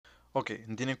Okay,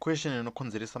 ndine question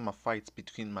inokonzeresa mafights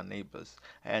between my neighbors,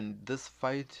 and this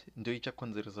fight ndio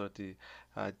ichakonzeresa kuti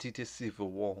tiite civil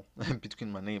war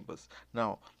between my neighbors.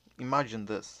 Now imagine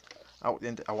this,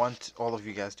 and I want all of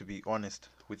you guys to be honest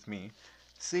with me.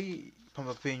 Say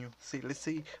pamba penyu, say let's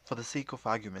say for the sake of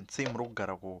argument, say muri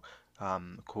kugara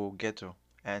ku ghetto,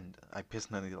 and I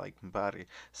personally like Mbari.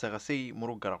 Saka say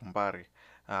muri kugara kuMbari,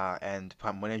 and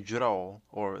mune jurawo,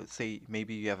 or say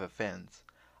maybe you have a fence.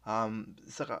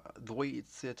 The way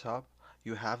it's set up,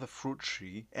 you have a fruit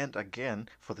tree, and again,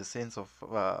 for the sense of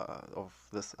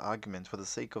this argument, for the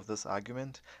sake of this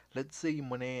argument, let's say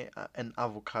mune an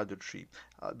avocado tree.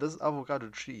 This avocado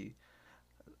tree,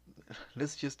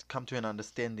 let's just come to an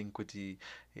understanding, kuti,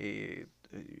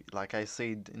 like I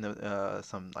said in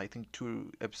some, I think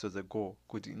 2 episodes ago,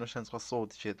 kuti inoshandiswa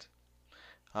salt shit.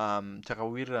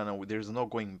 Takawirirana, there's no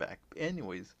going back.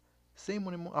 Anyways, say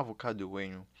mune mu avocado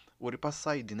wenyu uri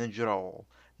paside natural.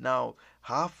 Now,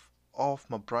 half of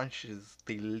my branches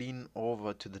they lean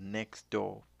over to the next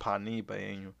door, pa neighbor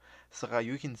yenyu. So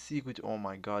you can see it, oh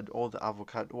my god, all the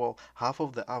avocado, well, half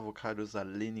of the avocados are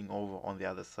leaning over on the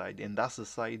other side, and that's the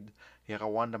side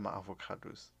yakawanda ma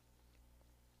avocados.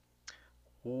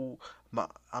 Who ma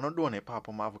anodone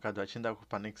papo ma avocado achinda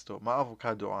kupa next door. Ma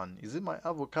avocado on. Is it my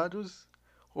avocados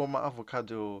or my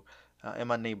avocado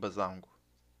ema neighbors zangu?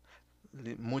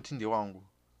 Muti ndi wangu.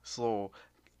 So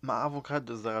my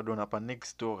avocados akadona pa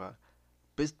next door,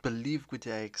 best believe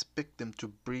kuti I expect them to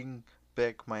bring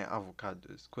back my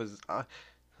avocados, because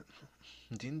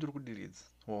ndindiri kudiridza,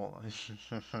 well,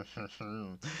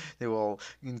 they were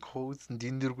in quotes,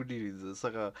 ndindiri kudiridza,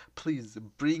 saka please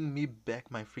bring me back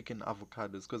my freaking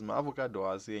avocados, because my avocado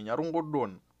asiyenyu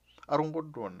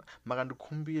arongodona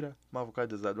makandikumbira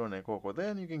maavocados adona ikoko,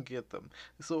 then you can get them.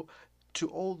 So to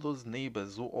all those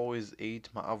neighbors who always ate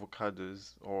my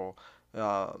avocados, or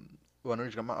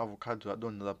vanodya maavocado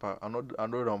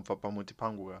anoda mubva pamuti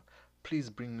pangu, please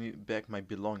bring me back my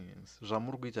belongings.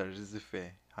 Zvamuri kuita hazvisi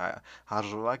fair.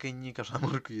 Hazvovake nyika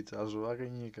zvamuri kuita, hazvovake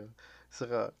nyika.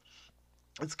 Saka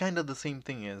it's kind of the same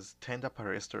thing as tend up a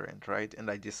restaurant, right? And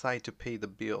I decide to pay the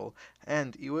bill,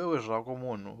 and iwewe zvako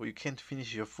munhu, you can't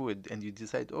finish your food, and you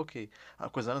decide, okay,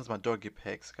 because that is my doggy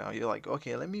packs. You're like,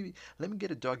 okay, let me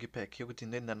get a doggy pack here with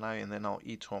ndenda nayo, and then I'll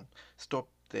eat home. Stop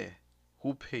there.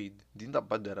 Who paid? Dinda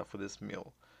badara for this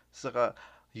meal. Saka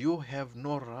you have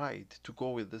no right to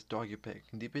go with this doggy pack.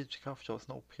 Ndipe chikafu cha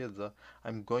usina upedza.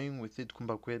 I'm going with it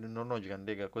kumba kwedu nonodya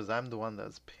ndega, because I'm the one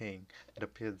that's paying the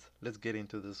peds. Let's get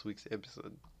into this week's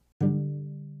episode.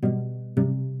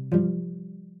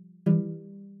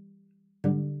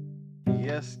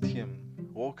 Yes, Tim.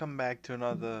 Welcome back to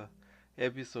another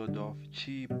episode of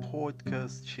Chi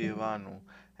Podcast Chivano,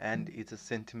 and it's a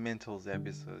sentimentals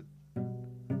episode.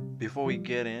 Before we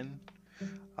get in,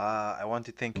 I want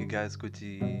to thank you guys,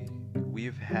 Kuti.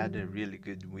 We've had a really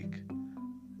good week.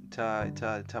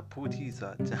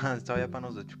 Taputiza,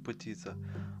 Tayapanoza Putiza.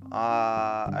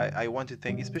 I want to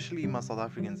thank especially my South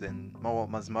Africans and my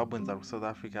Zimbabweans are South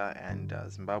Africa, and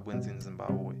Zimbabweans in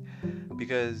Zimbabwe,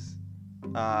 because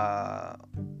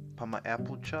Pama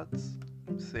Apple charts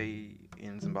say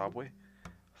in Zimbabwe,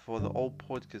 for the old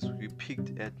podcast we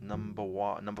picked at number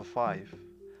 5,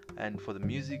 and for the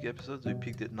music episodes we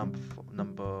picked at number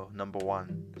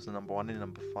 1. So number 1 and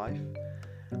number 5.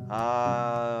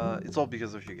 It's all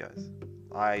because of you guys.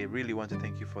 I really want to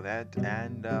thank you for that.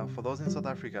 And for those in South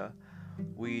Africa,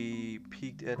 we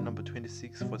peaked at number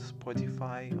 26 for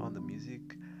Spotify on the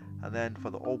music, and then for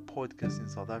the old podcast in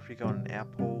South Africa on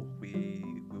Apple, we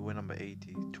were number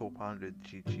 80, top 100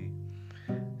 GG.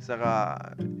 So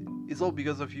it's all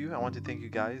because of you. I want to thank you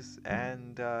guys.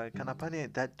 And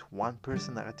kanapane that one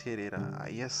person akaterera,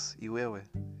 yes, iwewe,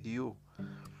 you.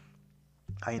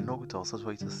 I know it also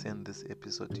way to send this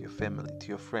episode to your family, to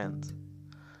your friends,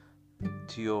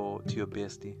 to your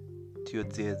bestie, to your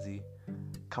dzedzi.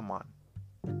 Come on,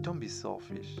 don't be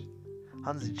selfish.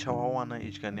 Hanzi chawawana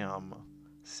ichkanehama.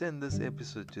 Send this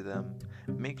episode to them.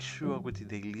 Make sure that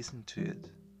they listen to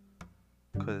it.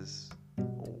 Because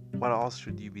what else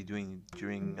should you be doing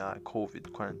during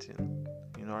COVID quarantine?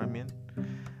 You know what I mean?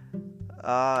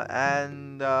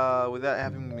 And with that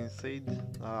having been said,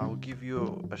 I'll give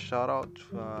you a shout out.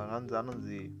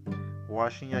 Hanzi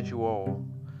washing at you all.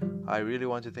 I really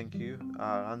want to thank you,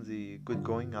 Hanzi. Good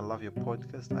going. I love your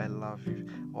podcast. I love you,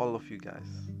 all of you guys,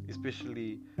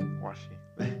 especially Washi.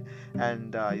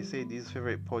 And you said his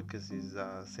favorite podcast is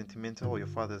Sentimental. Your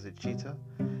father's a cheater,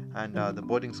 and the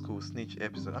boarding school snitch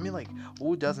episode. I mean, like,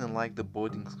 who doesn't like the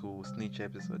boarding school snitch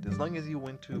episode? As long as you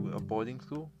went to a boarding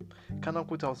school, kana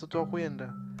kutaosoto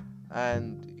kwenda,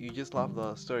 and you just love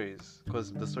the stories,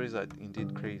 because the stories are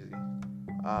indeed crazy.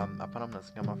 Apana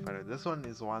mnasikia mafares. This one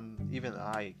is one, even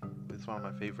it's one of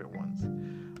my favorite ones.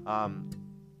 Um,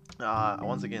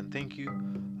 Once again, thank you.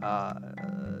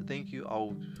 Thank you.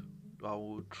 I'll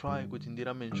try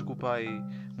kutindira menchikupai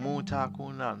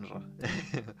mutakunandra.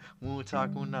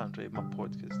 Mutakunandra, my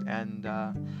podcast. And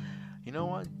you know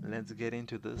what? Let's get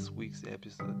into this week's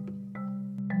episode.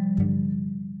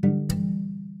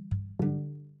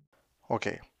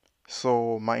 Okay,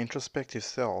 so my introspective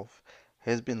self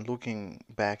has been looking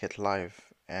back at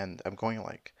life and I'm going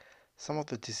like, some of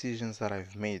the decisions that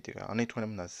I've made, I need to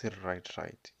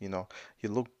right. You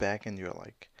look back and you're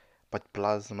like, but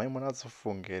plus, my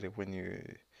when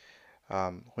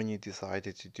you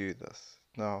decided to do this.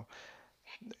 Now,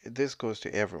 this goes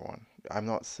to everyone. I'm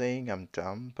not saying I'm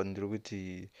dumb, but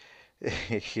Nduruguti,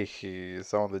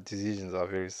 some of the decisions are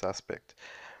very suspect.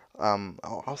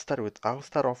 I'll start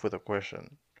off with a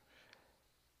question.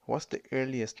 What's the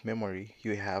earliest memory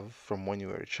you have from when you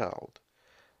were a child?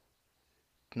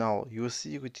 Now, you'll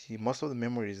see with most of the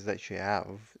memories that you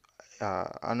have,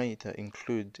 I know it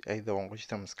include either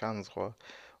wangochita mskanzwa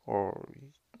or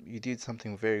you did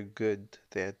something very good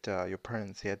that your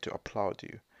parents had to applaud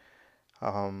you.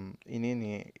 In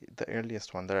any, the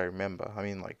earliest one that I remember, I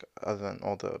mean, like, other than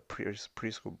all the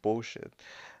preschool bullshit,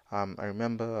 I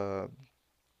remember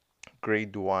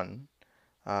grade one,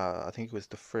 I think it was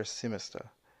the first semester,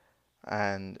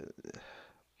 and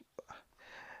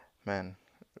man,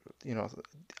 you know,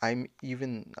 I'm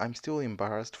still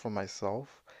embarrassed for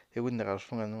myself. It wouldn't know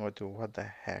what the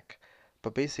heck.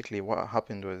 But basically, what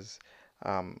happened was,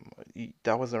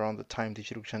 that was around the time the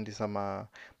Chirukshandisa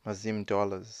Mazim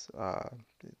dollars.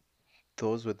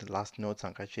 Those were the last notes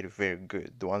and actually very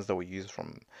good. The ones that we use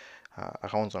from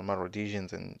accounts on my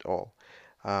Rhodesians and all.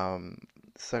 Um,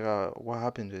 so what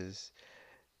happened is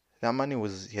that money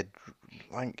was had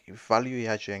like value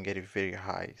actually and get it very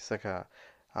high. It's like a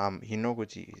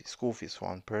Hinoguchi school fees for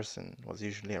one person was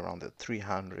usually around the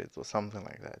 300 or something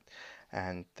like that.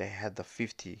 And they had the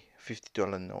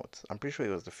 $50 notes. I'm pretty sure it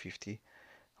was the 50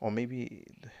 or maybe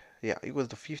yeah, it was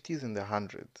the 50s and the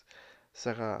hundreds.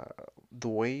 So the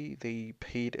way they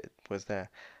paid it was that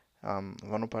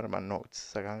vanopara my notes.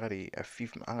 So angari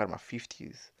my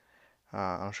 50s.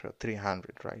 I'm sure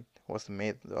 300, right? What's the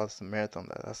math on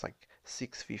that? That's like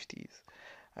 650s.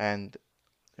 And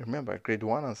remember, grade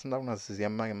 1 and sindakuna zizia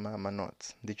my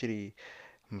notes. Ndichiri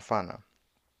mfana.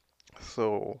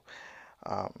 So,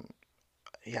 um,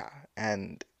 yeah,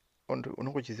 and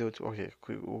unokuchizia kuti okay,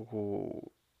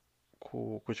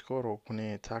 kuchikoro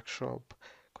kune tuck shop,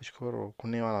 kuchikoro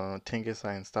kune vanhu vanotengesa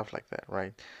and stuff like that,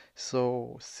 right?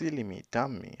 So, silly me,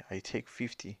 dumb me, I take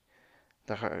 50.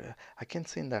 I can't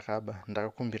say ndakaba,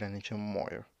 ndakakumbira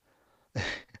nechemumoyo.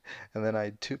 And then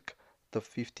I took the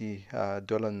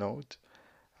 $50 note,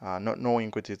 not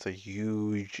knowing that it's a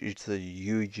huge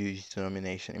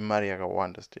denomination. In Mariaga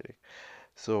Wanda State.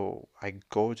 So I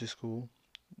go to school,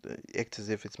 act as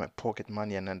if it's my pocket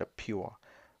money and under pure.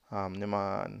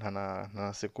 Nema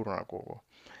nana sekuru na gogo.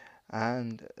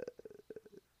 And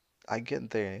I get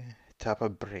there, tap a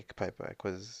break paper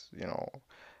because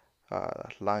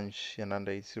lunch and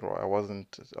under zero. I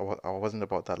wasn't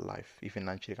about that life. Even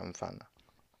nanchi kamfana.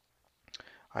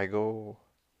 I go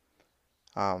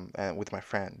and with my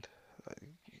friend.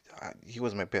 He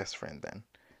was my best friend then.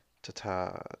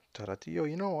 Tata, yo,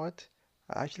 you know what?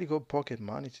 I actually got pocket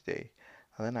money today.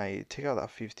 And then I take out that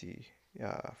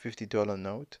 $50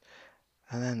 note.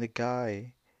 And then the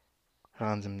guy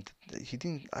runs him. He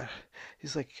didn't.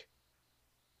 He's like,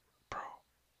 bro,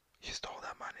 you stole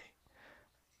that money.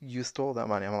 You stole that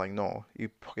money. I'm like, no, you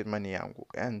pocket money.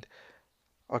 And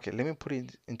okay, let me put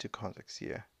it into context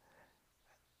here.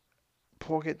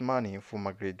 Pocket money for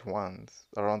my grade ones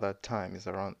around that time is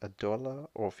around $1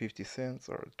 or 50 cents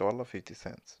or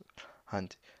 $1.50.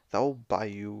 And that will buy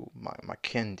you my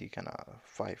candy kind of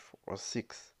 5 or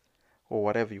 6 or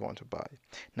whatever you want to buy.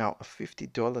 Now a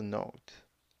 $50 note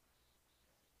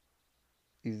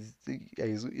is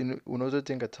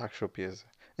unozotenga tuck shop yes.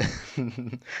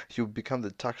 You become the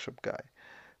tuck shop guy.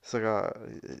 So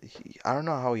I don't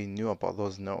know how he knew about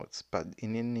those notes, but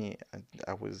in any,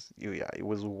 yeah, it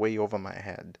was way over my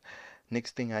head.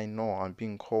 Next thing I know, I'm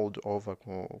being called over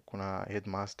kuna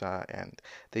headmaster, and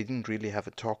they didn't really have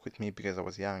a talk with me because I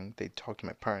was young. They talked to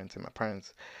my parents, and my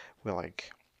parents were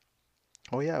like,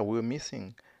 "Oh yeah, we were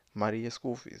missing Maria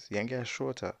school fees. Yanga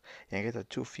shorter, Yanga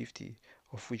 250,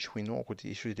 of which we know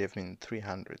it should have been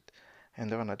 300." And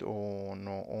they were like, "Oh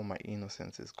no, all my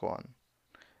innocence is gone."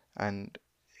 And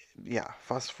yeah,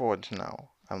 fast forward to now.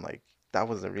 I'm like, that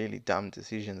was a really dumb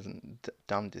decision.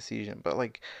 But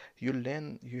like you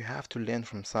have to learn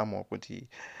from someone. Kuti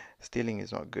stealing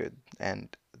is not good,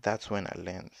 and that's when I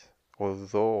learned.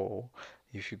 Although,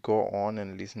 if you go on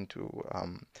and listen to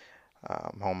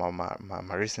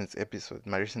my recent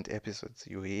episodes,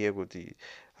 you hear kuti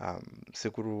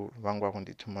sekuru vangu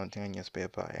vakundituma kutenga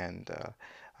newspaper, and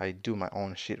I do my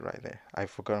own shit right there.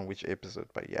 I've forgotten which episode,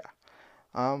 but yeah.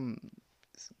 Um,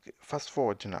 Fast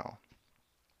forward to now.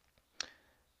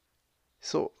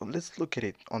 So let's look at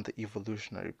it on the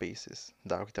evolutionary basis.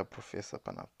 Dr. Professor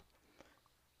Panap.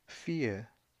 Fear,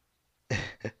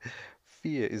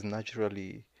 fear is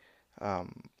naturally,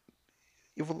 um,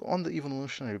 on the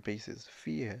evolutionary basis,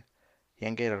 fear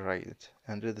can get it right,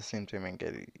 and at the same time, can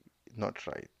get it not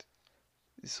right.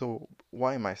 So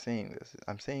why am I saying this?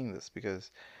 I'm saying this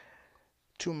because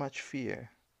too much fear,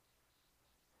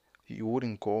 you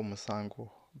wouldn't go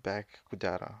Musango back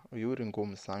kudara, or you wouldn't go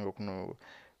Musango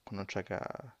kuno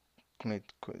traga kuno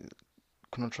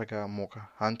kuno traga moka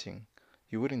hunting.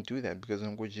 You wouldn't do that because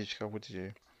ungojichika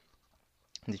kuti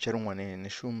ndicharumwa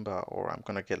neshumba, or I'm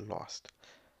gonna get lost.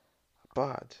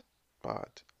 But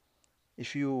but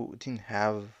if you didn't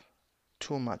have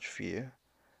too much fear,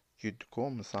 you'd go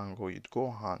Musango, you'd go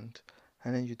hunt,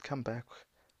 and then you'd come back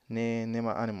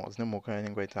nema animals, nemoka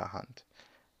nengwaita hunt.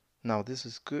 Now this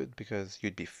is good because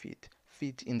you'd be fit.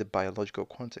 Fit in the biological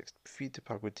context. Fit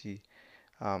pakuti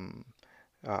um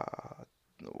uh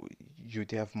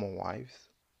you'd have more wives.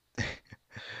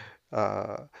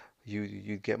 uh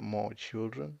you get more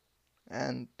children,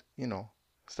 and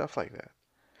stuff like that.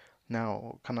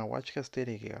 Now kana wachika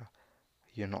steady here,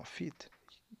 you're not fit.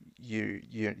 You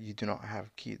do not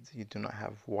have kids, you do not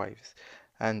have wives.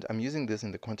 And I'm using this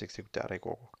in the context of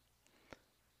Darego.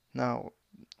 Now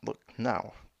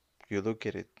now you look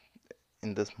at it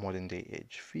in this modern day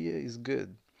age. Fear is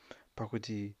good.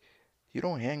 Pakuti, you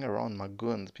don't hang around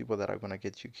magoons, people that are gonna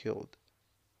get you killed.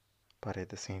 But at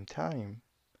the same time,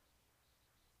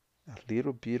 a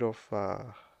little bit of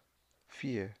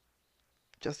fear,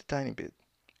 just a tiny bit.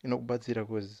 Badzira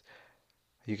was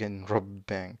you can rob a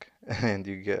bank and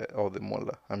you get all the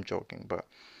mullah. I'm joking, but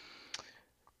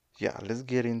yeah, let's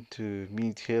get into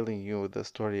me telling you the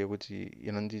story, which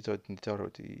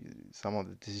some of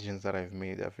the decisions that I've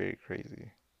made are very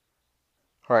crazy.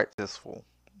 Alright, successful.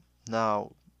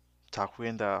 Now,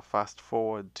 takwenda fast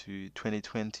forward to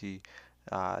 2020,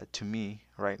 to me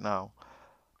right now.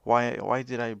 Why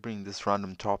did I bring this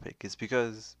random topic? It's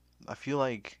because I feel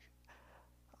like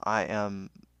I am,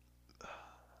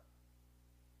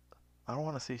 I don't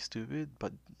want to say stupid,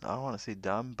 but I don't want to say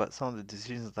dumb, but some of the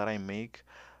decisions that I make,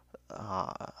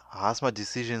 as my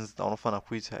decisions don't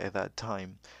quit at that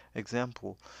time.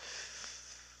 Example,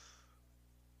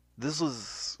 this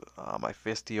was my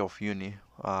first year of uni.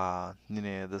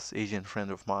 This Asian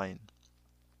friend of mine,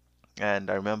 and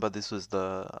I remember this was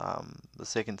the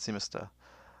second semester.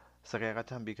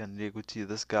 Sakayakatambika Ndeguti,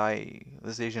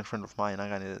 this Asian friend of mine,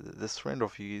 this friend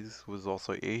of his was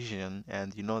also Asian,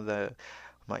 and you know that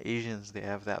my Asians, they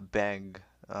have that bag.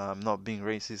 I'm not being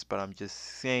racist, but I'm just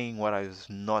saying what I've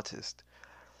noticed.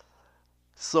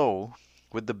 So,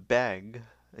 with the bag,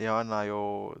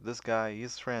 this guy,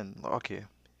 his friend, okay,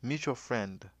 mutual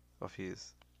friend of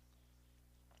his,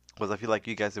 because I feel like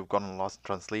you guys have gotten lost in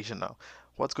translation now.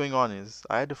 What's going on is,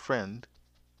 I had a friend,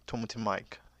 Tomuti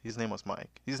Mike. His name was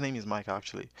Mike. His name is Mike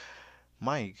actually.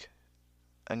 Mike,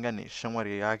 angani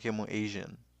shamwari yake mu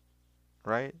Asian,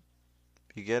 right?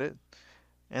 You get it?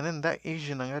 And then that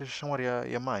Asian angari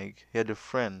shamwari ya Mike, he had a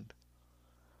friend,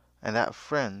 and that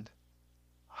friend,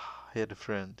 he had a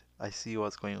friend. I see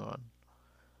what's going on.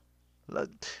 Let,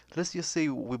 let's just say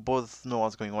we both know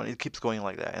what's going on. It keeps going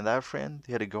like that. And that friend,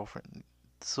 he had a girlfriend.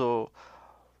 So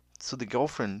so the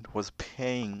girlfriend was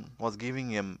giving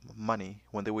him money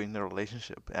when they were in a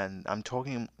relationship. And I'm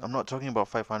not talking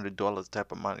about $500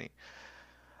 type of money.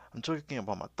 I'm talking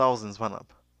about my thousands one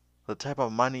up. The type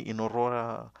of money in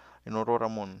Aurora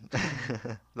Moon.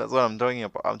 That's what I'm talking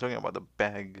about. I'm talking about the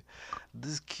bag.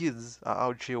 These kids are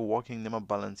out here walking them a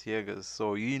Balenciagas,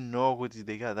 so you know what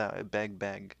they got that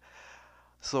bag.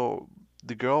 So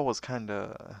the girl was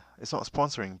it's not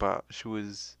sponsoring, but she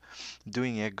was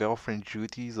doing her girlfriend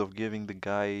duties of giving the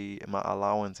guy my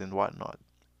allowance and whatnot.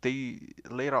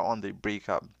 Later on they break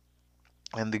up,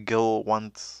 and the girl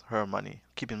wants her money.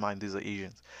 Keep in mind these are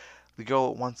Asians. The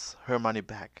girl wants her money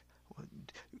back.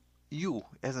 You,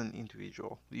 as an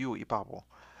individual, you Ipapo,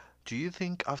 do you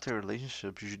think after a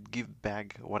relationship you should give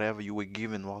back whatever you were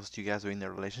given whilst you guys were in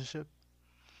a relationship?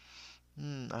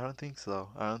 I don't think so.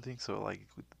 I don't think so. Like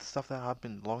stuff that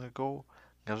happened long ago,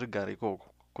 gajo gotta go.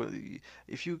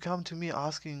 If you come to me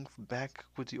asking back,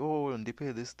 oh, and they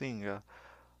pay this thing,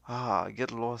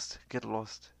 get lost, get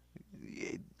lost.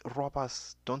 Eh, Rob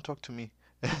us. Don't talk to me.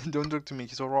 Don't talk to me.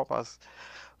 So rob us.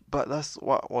 But that's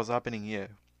what was happening here.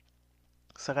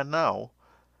 So now,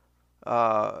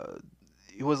 uh,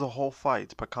 it was a whole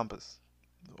fight per campus.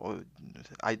 Or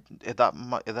I at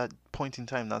that point in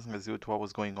time, nothing to do with what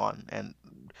was going on. And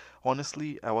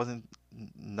honestly, I wasn't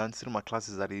none of my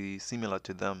classes that is similar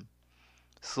to them.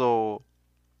 So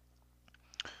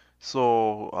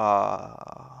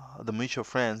the mutual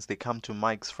friends they come to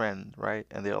Mike's friend, right?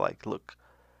 And they're like, look,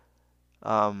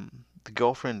 the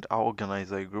girlfriend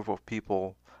organized a group of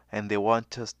people, and they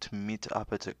want us to meet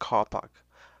up at a car park.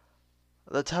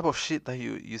 The type of shit that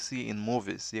you see in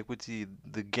movies,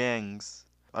 the gangs.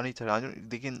 They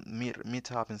can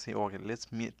meet up and say, okay,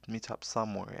 let's meet up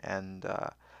somewhere and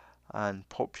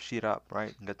pop shit up,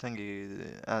 right?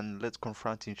 Ngatange, and let's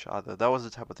confront each other. That was the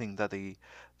type of thing that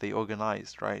they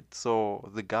organized, right? So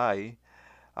the guy,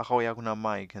 Akawa Yakuna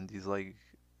Mike, and he's like,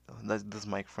 this is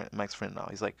Mike's friend now.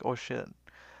 He's like, oh shit,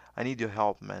 I need your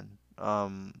help, man.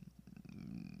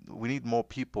 We need more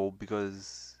people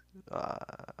because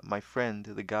my friend,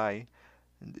 the guy,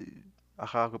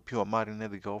 Pure married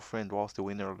the girlfriend whilst they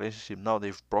were in a relationship. Now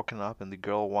they've broken up and the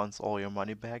girl wants all your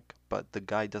money back, but the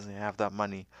guy doesn't have that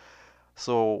money.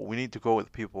 So we need to go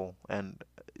with people, and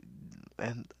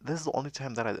this is the only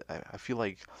time that I feel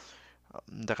like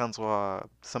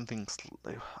something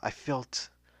I felt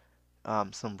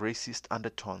some racist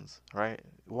undertones, right?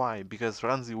 Why? Because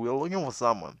Ranzi, we're looking for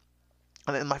someone,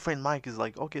 and then my friend Mike is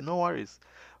like, okay, no worries.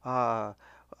 Uh,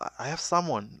 I have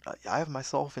someone. I have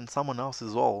myself and someone else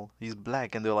as well. He's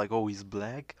black, and they're like, oh, he's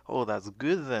black. Oh, that's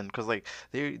good then, because like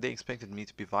they expected me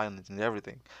to be violent and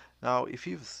everything. Now, if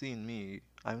you've seen me,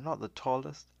 I'm not the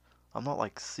tallest. I'm not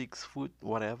like 6 foot,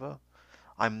 whatever.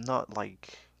 I'm not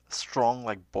like strong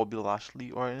like Bobby Lashley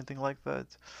or anything like that.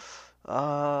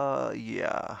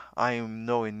 Yeah, I'm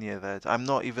nowhere near that. I'm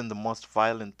not even the most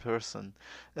violent person.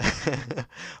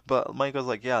 But Mike was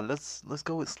like, yeah, let's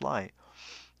go with Sly.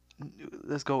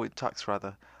 Let's go with Tux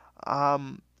rather.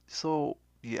 So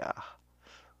yeah.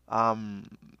 Um,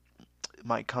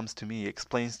 Mike comes to me,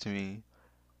 explains to me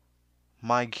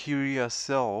my curious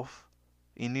self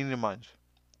in Inimaj,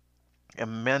 a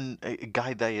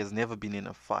guy that has never been in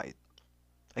a fight,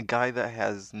 a guy that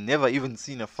has never even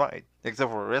seen a fight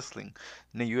except for wrestling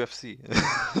in the UFC.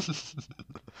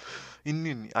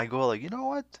 I go like, you know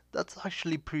what? That's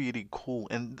actually pretty cool.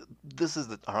 And this is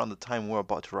around the time we're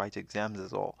about to write exams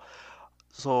as well.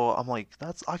 So I'm like,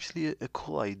 that's actually a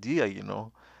cool idea, you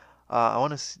know. I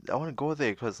want to go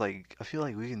there because like I feel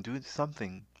like we can do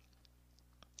something.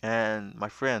 And my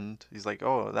friend, he's like,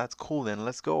 oh, that's cool. Then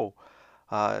let's go.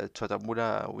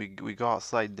 Chatamura, we go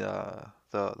outside the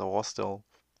hostel,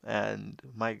 and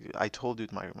I told you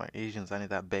my Asians, I need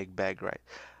that big bag, right?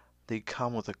 They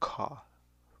come with a car.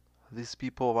 These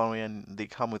people, when they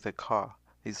come with a car,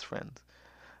 his friends.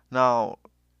 Now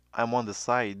I'm on the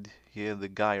side here, the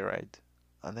guy, right?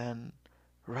 And then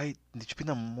right,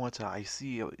 the motor, I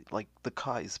see like the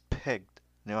car is pegged.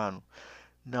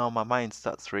 Now my mind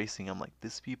starts racing. I'm like,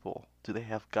 these people, do they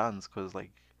have guns? Because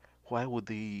like, why would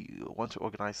they want to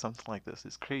organize something like this?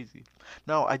 It's crazy.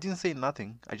 Now I didn't say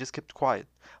nothing. I just kept quiet.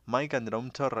 Mike and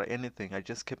Ramtar or anything. I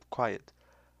just kept quiet.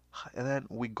 And then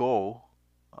we go.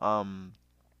 Um.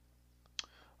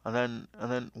 And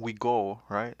then we go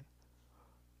right.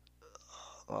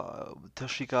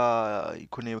 Tashika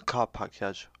kune car park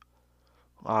yacho.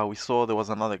 We saw there was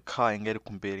another car in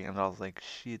Kumberi, and I was like,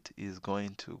 shit is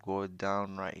going to go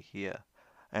down right here.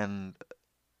 And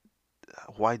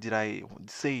why did I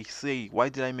why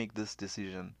did I make this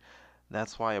decision?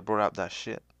 That's why I brought up that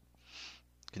shit.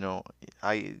 You know,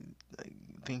 I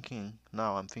I'm thinking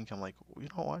I'm like, you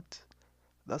know what?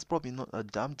 That's probably not a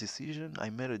dumb decision.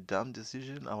 I made a dumb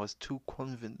decision. I was too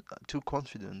confident.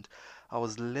 I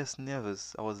was less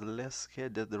nervous. I was less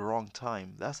scared at the wrong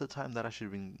time. That's the time that I should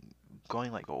have been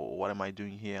going like, oh, what am I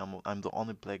doing here? I'm the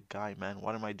only black guy, man.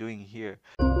 What am I doing here?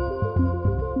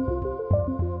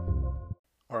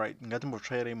 Alright, ngati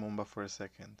mbotsvaire mumba for a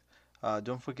second.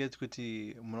 Don't forget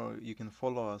kuti you can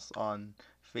follow us on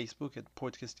Facebook at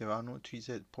Podcastivano,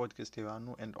 Twitter at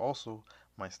Podcastivano, and also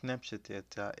my Snapchat at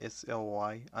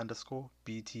SLY_BTE.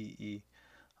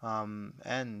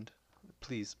 And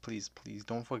please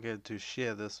don't forget to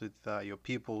share this with your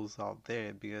peoples out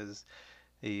there because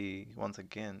once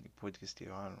again,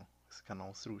 Podcastivano is kind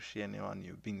of through sharing and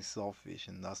you're being selfish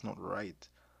and that's not right.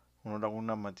 Unoda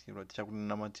kunamatira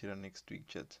tichakunamatira next week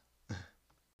chat.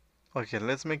 Okay,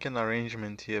 let's make an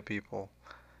arrangement here, people.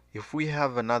 if we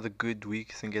have another good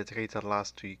week since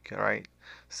last week, right?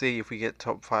 Say if we get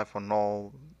top five on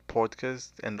all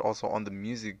podcasts and also on the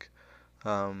music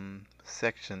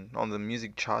section, on the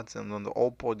music charts and on the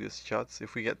all podcast charts,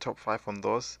 if we get top five on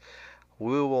those,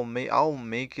 I'll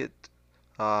make it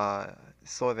uh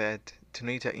so that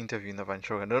Tunita interview na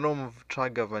Vanchoga. No, no,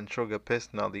 Chaga Vanchoga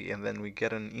personally, and then we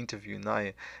get an interview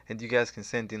now, and you guys can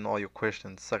send in all your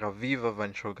questions. Saka Viva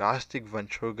Vanchoga, hashtag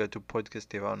Vanchoga to podcast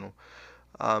Evano.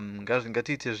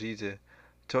 Ngatite zviite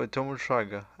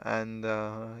tomutsvaga, and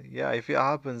yeah, if it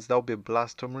happens, that'll be a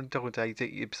blast. Tomuita kuti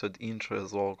aite episode intro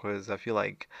as well, because I feel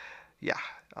like, yeah,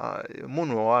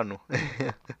 munhu wanu.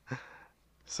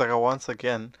 Saka once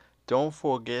again, don't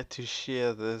forget to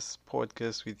share this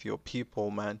podcast with your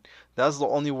people, man. That's the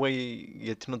only way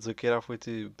yetinodzokera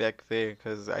futi back there,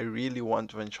 because I really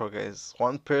want Ventura as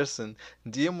one person.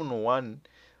 Ndiye munhu one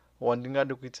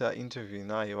wandingade kuita interview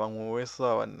naye vamwe vese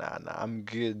ava nah, I'm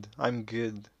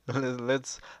good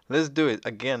let's do it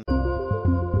again.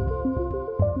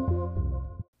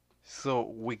 So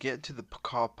we get to the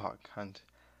car park, and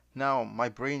now my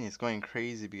brain is going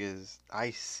crazy because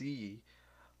I see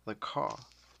the car,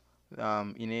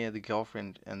 in the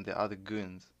girlfriend and the other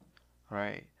goons,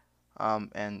 right?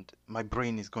 And my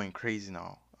brain is going crazy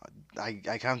now.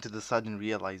 I come to the sudden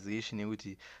realization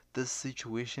ukuthi this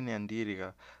situation in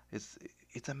Diriga, it's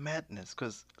it's a madness,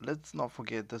 because let's not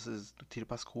forget this is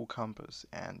Tiripa school campus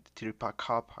and Tiripa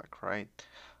car park, right?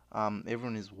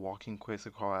 Everyone is walking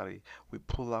Kwesi. We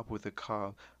pull up with a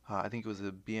car. I think it was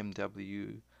a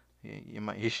BMW in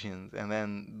my Asians, and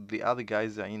then the other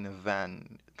guys are in a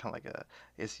van, kind of like a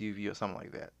SUV or something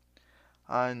like that.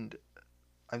 And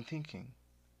I'm thinking,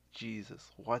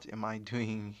 Jesus, what am I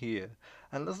doing here?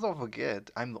 And let's not forget,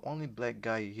 I'm the only black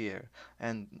guy here.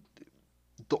 And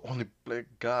the only black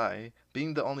guy,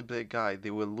 being the only black guy, they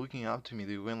were looking up to me.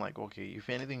 They were like, okay, if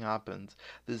anything happens,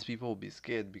 these people will be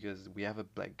scared because we have a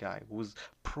black guy who's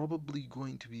probably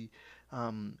going to be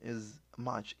as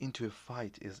much into a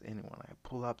fight as anyone. I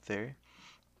pull up there.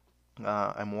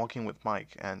 I'm walking with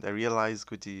Mike, and I realize,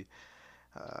 Kuti,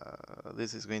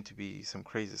 this is going to be some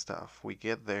crazy stuff. We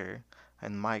get there,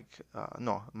 and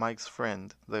no, Mike's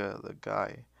friend, the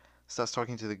guy, starts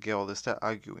talking to the girl. They start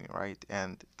arguing, right?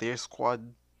 And their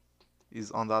squad is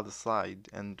on the other side,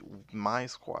 and my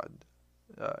squad,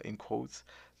 in quotes,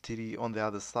 Tiri on the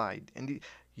other side. And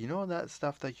you know that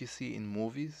stuff that you see in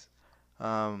movies?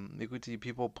 Equity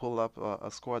people pull up, a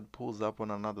squad pulls up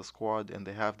on another squad, and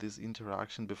they have this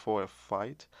interaction before a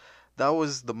fight. That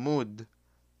was the mood.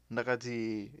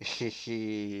 Ndakati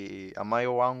amai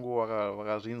wangu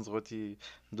vakazvinzwa kuti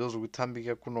ndozviri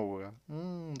kutambika kuno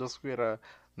ndoswera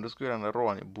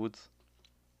ndarohwa neboots.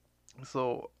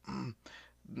 So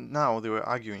now they were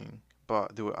arguing,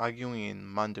 but they were arguing in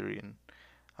Mandarin.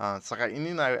 Saka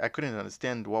inini I couldn't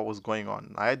understand what was going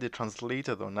on. I had the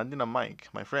translator though, Nandina Mike,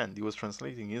 my friend, he was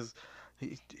translating. He's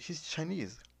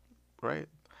Chinese, right?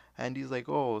 And he's like,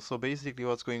 oh, so basically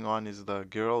what's going on is the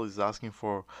girl is asking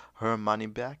for her money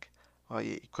back.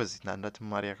 Because ndati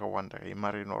mari yakawanda,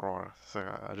 mari inorora,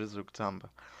 saka hazvizi kutamba.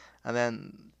 And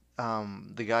then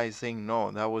the guy is saying no,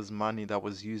 that was money that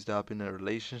was used up in a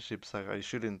relationship, so I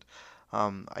shouldn't.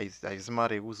 Haisi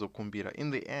mari yekuzokumbira. In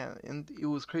the end, and it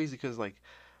was crazy because like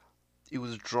it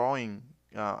was drawing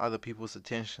other people's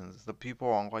attentions. The people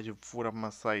on vachipfuura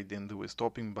pamaside and they were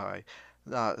stopping by,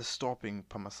 stopping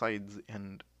pamasides,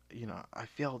 and I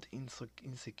felt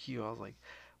insecure. I was like,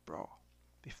 bro,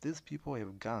 if these people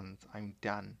have guns, I'm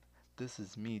done. This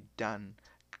is me done.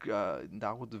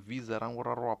 Ndakuti visa rangu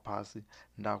rarova pasi,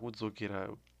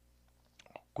 ndakudzokera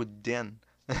kuden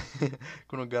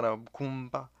kunogara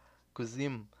kumba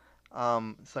kuzimu.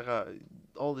 Saka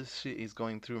all this shit is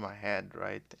going through my head,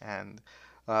 right? And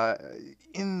uh,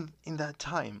 in that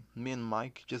time, me and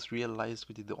Mike just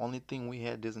realized the only thing we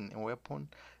had as a weapon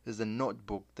is a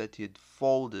notebook that he had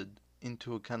folded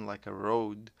into kind of like a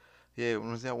road. Yeah,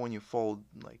 was that when you fold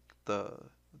like the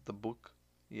book?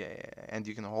 Yeah, yeah, and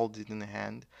you can hold it in the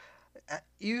hand.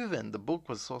 Even the book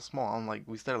was so small. I'm like,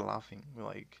 we started laughing. We're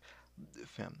like,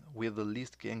 fam, we're the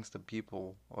least gangster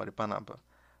people of Panapa.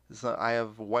 So I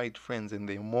have white friends and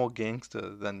they're more gangster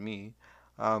than me.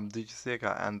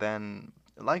 Dichiseka, and then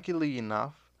luckily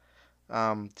enough,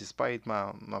 despite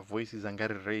my voices and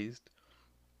get raised,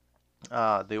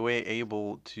 they were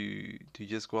able to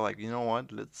just go like, you know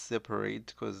what, let's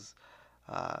separate because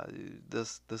uh,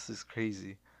 this is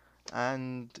crazy.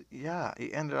 And yeah,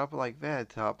 it ended up like that.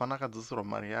 Panaka Dusuro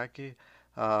Mariake,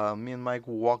 me and Mike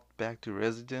walked back to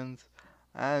residence,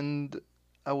 and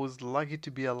I was lucky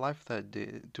to be alive that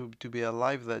day. To be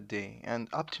alive that day, and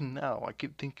up to now, I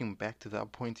keep thinking back to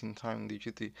that point in time,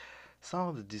 Dichiti. Some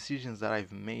of the decisions that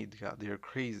I've made, God, they're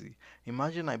crazy.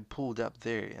 Imagine I pulled up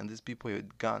there and these people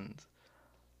had guns.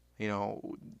 You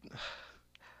know,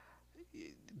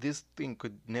 this thing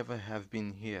could never have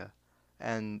been here.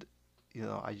 And,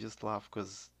 I just laugh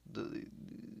because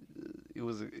it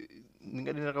was.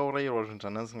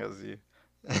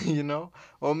 you know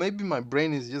or maybe my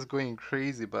brain is just going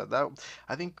crazy, but that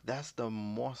I think that's the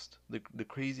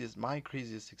craziest my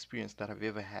craziest experience that I've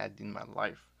ever had in my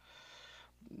life.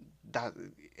 That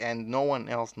and no one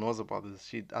else knows about this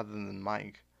shit other than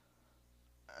Mike.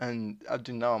 And up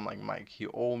to now, I'm like, Mike, he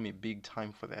owe me big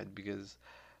time for that because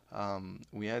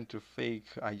we had to fake.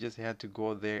 I just had to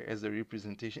go there as a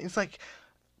representation. It's like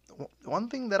one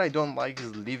thing that I don't like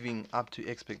is living up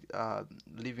to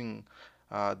living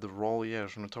the role. Yeah,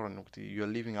 you're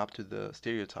living up to the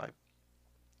stereotype.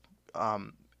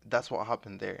 Um, that's what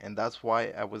happened there, and that's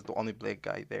why I was the only black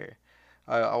guy there.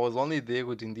 I was only there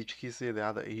with Indichkise, the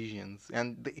other Asians,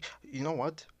 and you know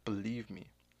what? Believe me,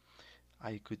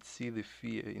 I could see the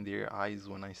fear in their eyes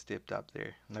when I stepped up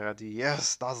there. Nagati,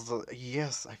 yes,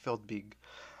 yes, I felt big.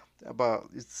 But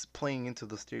it's playing into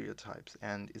the stereotypes,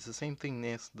 and it's the same thing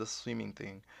next the swimming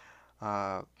thing.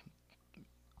 Uh,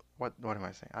 what am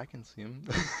I saying? I can swim.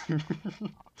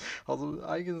 Although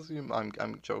I can swim,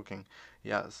 I'm joking.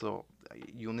 Yeah, so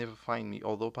you'll never find me.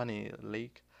 Although Pane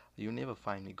Lake, you'll never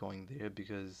find me going there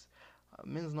because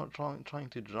men's not trying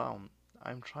to drown.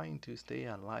 I'm trying to stay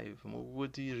alive.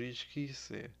 Muguti rich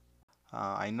kise.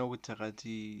 I know with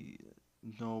Tarati,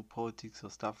 no politics or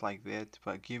stuff like that,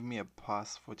 but give me a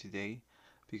pass for today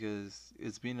because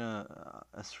it's been a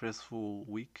stressful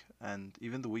week, and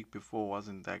even the week before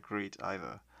wasn't that great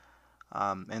either.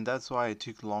 And that's why it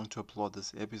took long to upload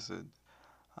this episode.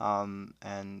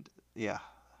 And yeah,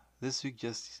 this week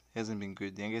just hasn't been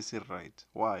good. I guess it right.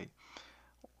 Why?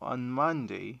 On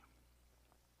Monday,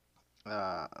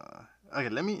 uh, okay,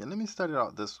 let me start it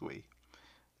out this way.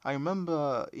 I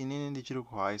remember in Indichiruku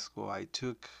High School, I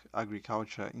took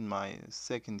agriculture in my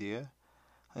second year,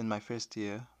 in my first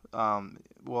year.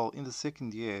 Well, in the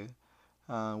second year,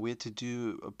 we had to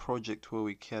do a project where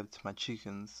we kept my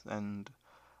chickens, and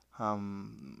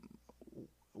um,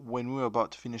 when we were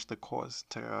about to finish the course,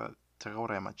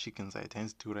 Tagauraya my chickens, I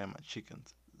tend to my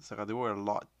chickens. So there were a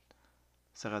lot.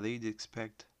 So they'd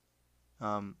expect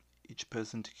um, each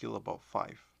person to kill about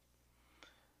five.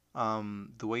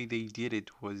 The way they did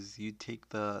it was you take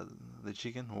the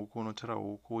chicken,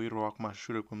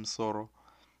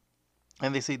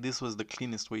 and they say this was the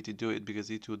cleanest way to do it because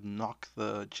it would knock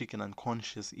the chicken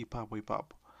unconscious,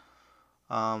 ipap.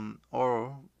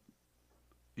 Or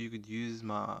you could use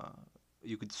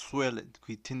you could swell it,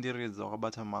 kuitendereza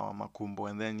wakabata makumbo,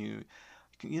 and then you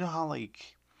know how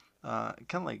like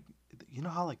kind of like you know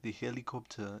how like the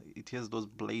helicopter it has those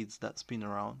blades that spin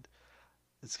around.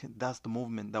 That's the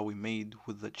movement that we made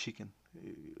with the chicken.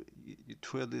 You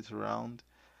twirl it around,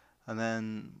 and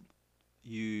then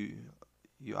you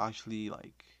you actually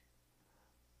like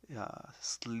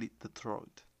slit the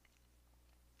throat.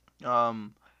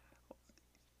 Um,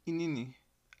 inini,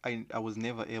 I was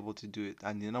never able to do it,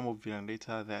 and ndinamubvira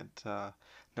later that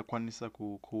ndakwanisa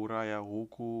kuuraya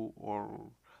huku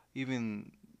or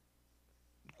even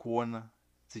kuona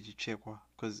dzichichekwa,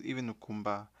 because even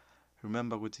kumba,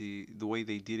 remember kuti the way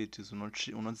they did it is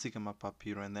unotsika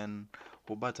mapapiro and then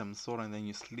ubata msoro and then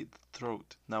you slit the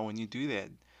throat. Now when you do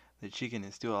that, the chicken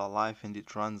is still alive and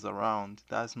it runs around.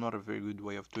 That's not a very good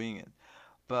way of doing it.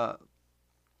 But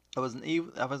I was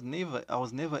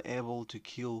never able to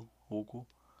kill huku.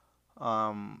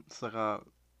 Saka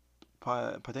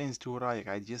patens to Uraya,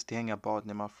 I just hang about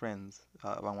with my friends,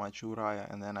 Uraya,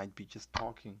 and then I'd be just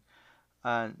talking.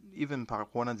 And even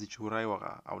Parakwana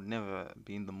Zichuraiwara, I would never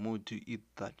be in the mood to eat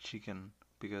that chicken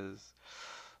because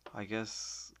I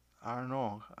guess, I don't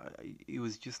know, it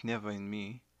was just never in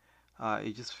me.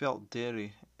 It just felt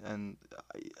dirty and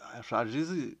I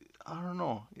really, I don't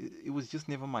know, it was just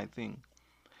never my thing.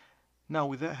 Now,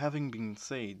 with that having been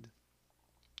said,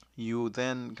 you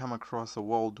then come across a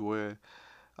world where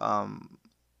um,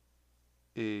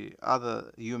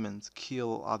 other humans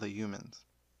kill other humans.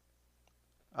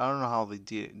 I don't know how they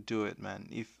do it, man.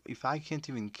 If I can't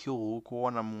even kill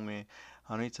kuona mwe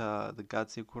anita the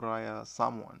Gatse Kuraya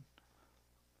someone,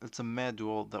 it's a mad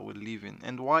world that we live in.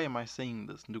 And why am I saying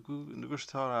this? I don't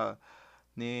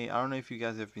know if you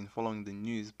guys have been following the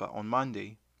news, but on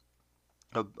Monday,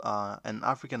 an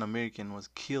African American was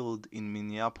killed in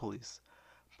Minneapolis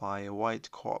by a white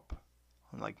cop,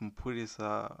 like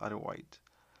Mpurisa are white.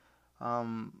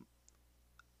 Um,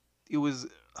 it was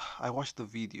I watched the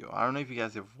video. I don't know if you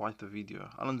guys have watched the video.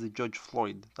 I don't know George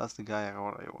Floyd. That's the guy.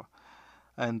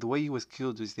 And the way he was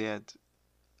killed was that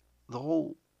the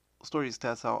whole story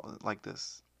starts out like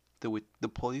this. The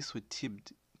police were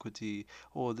tipped kuti,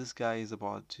 oh, this guy is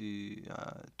about to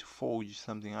forge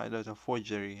something, either a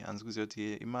forgery and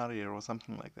imari or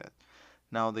something like that.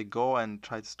 Now they go and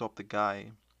try to stop the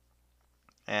guy,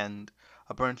 and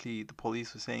apparently the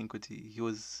police were saying kuti he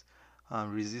was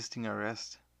resisting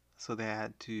arrest, so they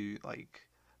had to like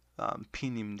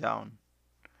pin him down.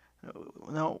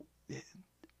 Now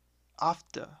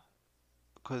after,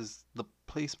 because the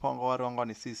place pongo on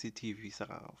a CCTV, so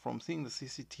from seeing the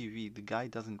CCTV, the guy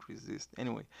doesn't resist.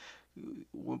 Anyway,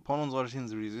 Ponon's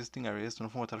origins resisting arrest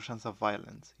and from of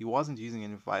violence. He wasn't using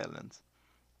any violence,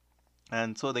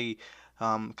 and so they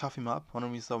cuff him up on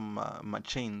him some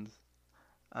chains,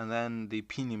 and then they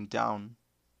pin him down.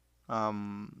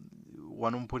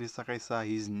 Wanampuri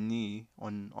his knee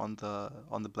on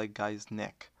the black guy's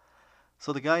neck.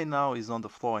 So the guy now is on the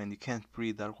floor and he can't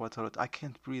breathe. I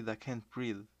can't breathe. I can't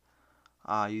breathe.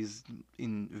 He's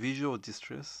in visual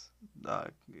distress,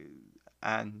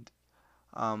 and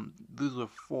those were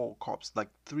four cops. Like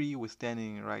three were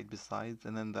standing right beside,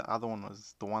 and then the other one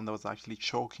was the one that was actually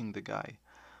choking the guy.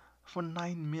 For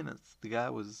 9 minutes, the guy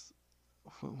was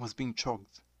being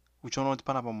choked.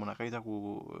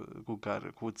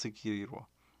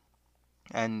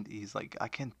 And he's like, I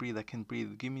can't breathe, I can't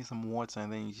breathe, give me some water.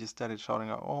 And then he just started shouting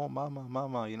out, oh, mama,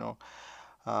 mama,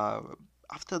 uh,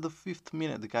 after the fifth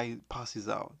minute, the guy passes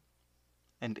out,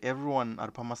 and everyone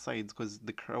at Pama sides, because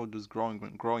the crowd was growing,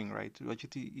 right?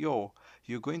 Yo,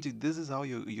 you're going to. This is how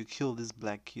you kill these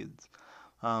black kids.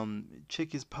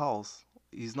 Check his pulse.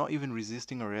 He's not even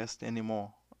resisting arrest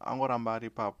anymore. Angorambari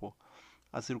papo,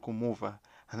 asir kumuva,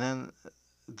 and then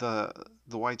the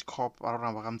white cop, I don't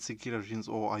know,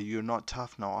 oh, are you not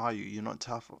tough now? Are you? You're not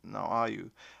tough now, are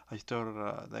you? I told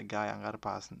that guy,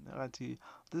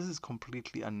 this is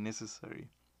completely unnecessary.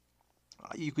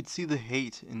 You could see the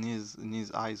hate in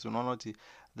his eyes.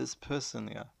 This person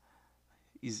here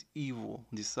is evil,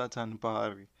 the Satan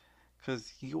Bahari, because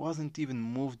he wasn't even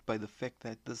moved by the fact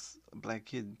that this black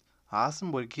kid,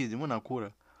 asimbori kid,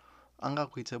 munakura,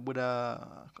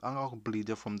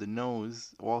 bleed from the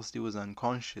nose whilst he was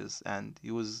unconscious and he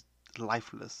was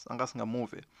lifeless.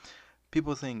 Move.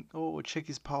 People think, oh, check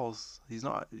his pulse. He's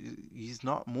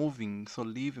not moving, so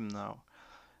leave him now.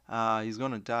 He's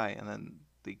gonna die. And then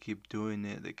they keep doing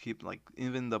it. They keep like,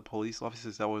 even the police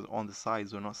officers that was on the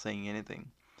sides were not saying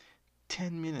anything.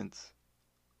 10 minutes.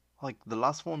 Like the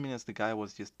last 4 minutes, the guy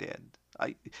was just dead.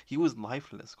 He was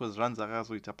lifeless because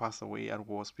Ranzagazo passed away at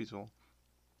hospital.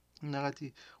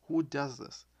 Nagati, who does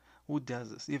this? Who does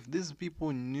this? If these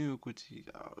people knew,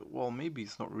 well, maybe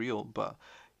it's not real, but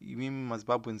mimi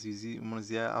Zimbabweans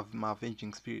have my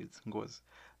avenging spirits. Goes,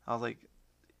 I was like,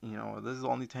 this is the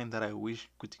only time that I wish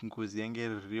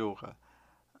kuti real.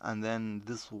 And then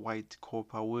this white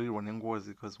cop was,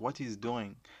 because what he's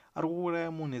doing,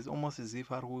 Arhurayamun is almost as if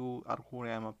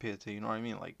Arhurayama pete, you know what I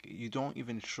mean? Like you don't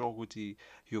even show kuti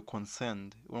you're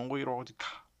concerned.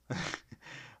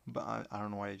 But I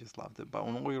don't know why I just loved it. But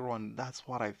when we run, that's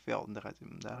what I felt. That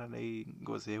I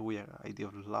goes here we idea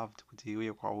of loved.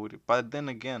 But then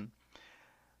again,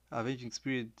 Avenging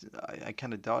Spirit, I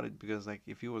kind of doubt it, because like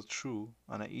if it was true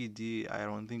on an ED, I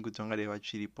don't think Kutonga they were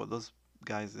chili. But those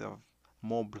guys have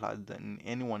more blood than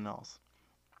anyone else.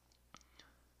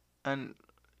 And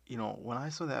when I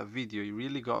saw that video, it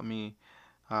really got me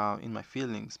in my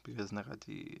feelings, because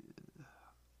Nagati,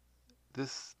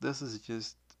 this is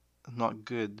just not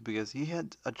good, because he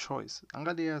had a choice.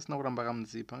 Angadiya sinakuramba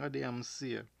kamzipa, angadiya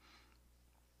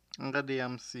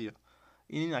msiya.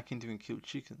 I can't even kill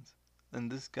chickens.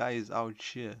 And this guy is out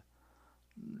here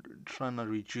trying to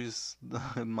reduce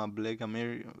my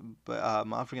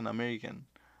my African American.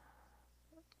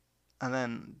 And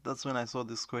then that's when I saw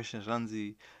this question,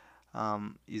 Ranzi,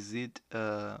 is it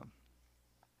a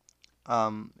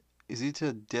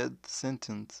death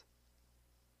sentence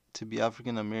to be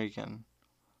African American?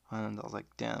 And I was like,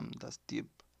 damn, that's deep.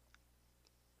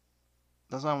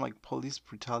 That's why I'm like, police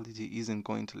brutality isn't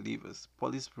going to leave us.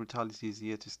 Police brutality is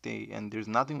here to stay, and there's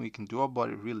nothing we can do about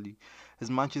it, really. As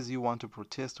much as you want to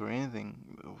protest or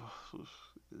anything,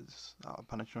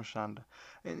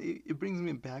 and it brings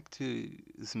me back to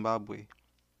Zimbabwe.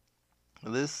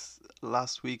 This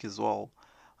last week as well,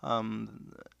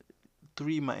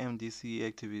 3 my MDC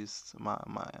activists,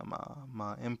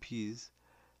 my MPs,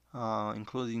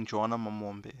 including Joanna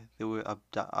Mamombe, they were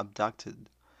abducted.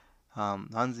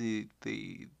 Hanzi,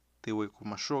 they were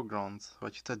kuma showgrounds,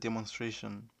 wachita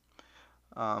demonstration,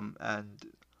 and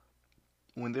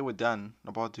when they were done,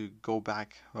 about to go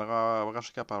back,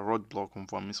 vakasvika paroadblock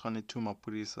kumvamiswa netuma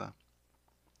mapurisa.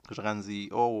 Ranzi,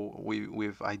 oh,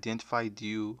 we've identified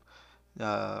you,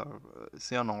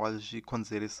 sei vanhu vanga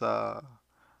vachikonzeresa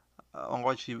vanga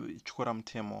vachityora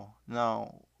mutemo.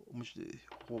 Now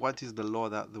what is the law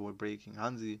that they were breaking?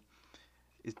 Hanzi,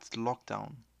 it's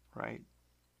lockdown, right?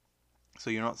 So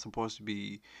you're not supposed to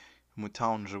be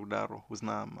mutown zvekudaro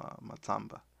usina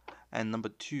matsamba. And number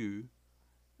two,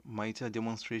 maita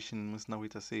demonstration musina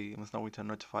kuita sei, musina kuita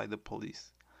notify the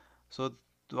police. So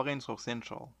vakaendeswa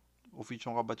central,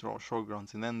 uficho wakabatirwa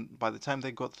showgrounds, and then by the time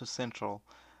they got to central,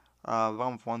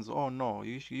 vamubvunza, oh no,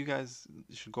 you guys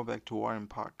should go back to Warren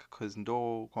Park because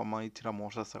ndo kwamaitira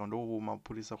mhosva saka ndo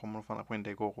mapurisa kwamunofanira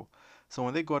kuenda ikoko. So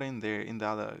when they got in there in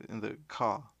the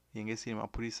car yenge isiri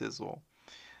mapurisa as well,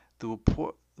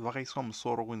 vakaiswa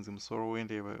musoro kunzi musoro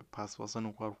uende pasi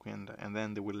vasoni kwari kuenda, and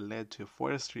then they were led to a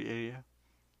forestry area,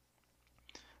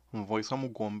 voiswa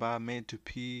mugomba, made to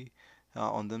pee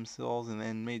on themselves, and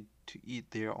then made to eat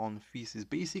their own feces,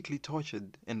 basically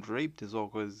tortured and raped as well,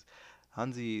 because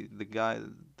Hanzi,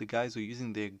 the guys were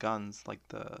using their guns like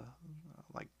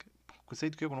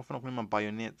kusaidia kunofana kunema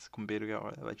bayonets kumberi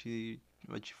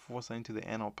vachiforce into the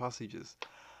anal passages.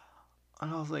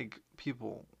 And I was like,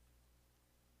 people,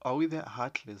 are we that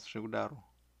heartless zvekudaro?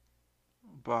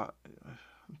 But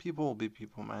people will be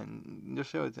people, man. The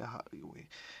show is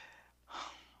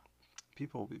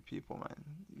people will be people, man.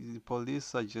 The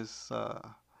police are just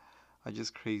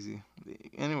crazy.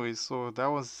 Anyway, so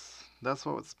that's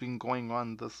what's been going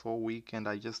on this whole week, and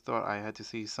I just thought I had to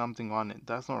say something on it.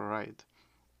 That's not right.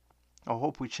 I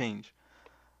hope we change,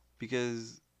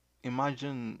 because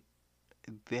imagine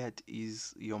that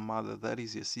is your mother, that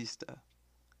is your sister.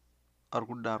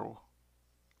 Argudaro.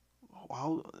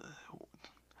 How?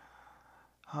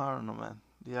 I don't know, man.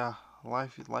 Yeah,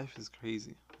 life is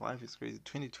crazy. Life is crazy.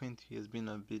 2020 has been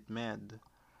a bit mad,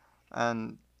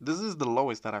 and this is the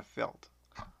lowest that I've felt.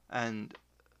 And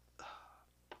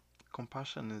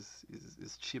compassion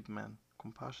is cheap, man.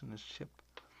 Compassion is cheap.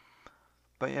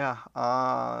 But yeah,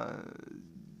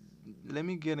 let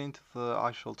me get into the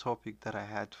actual topic that I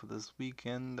had for this week,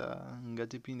 and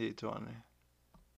ngatipinde tuone.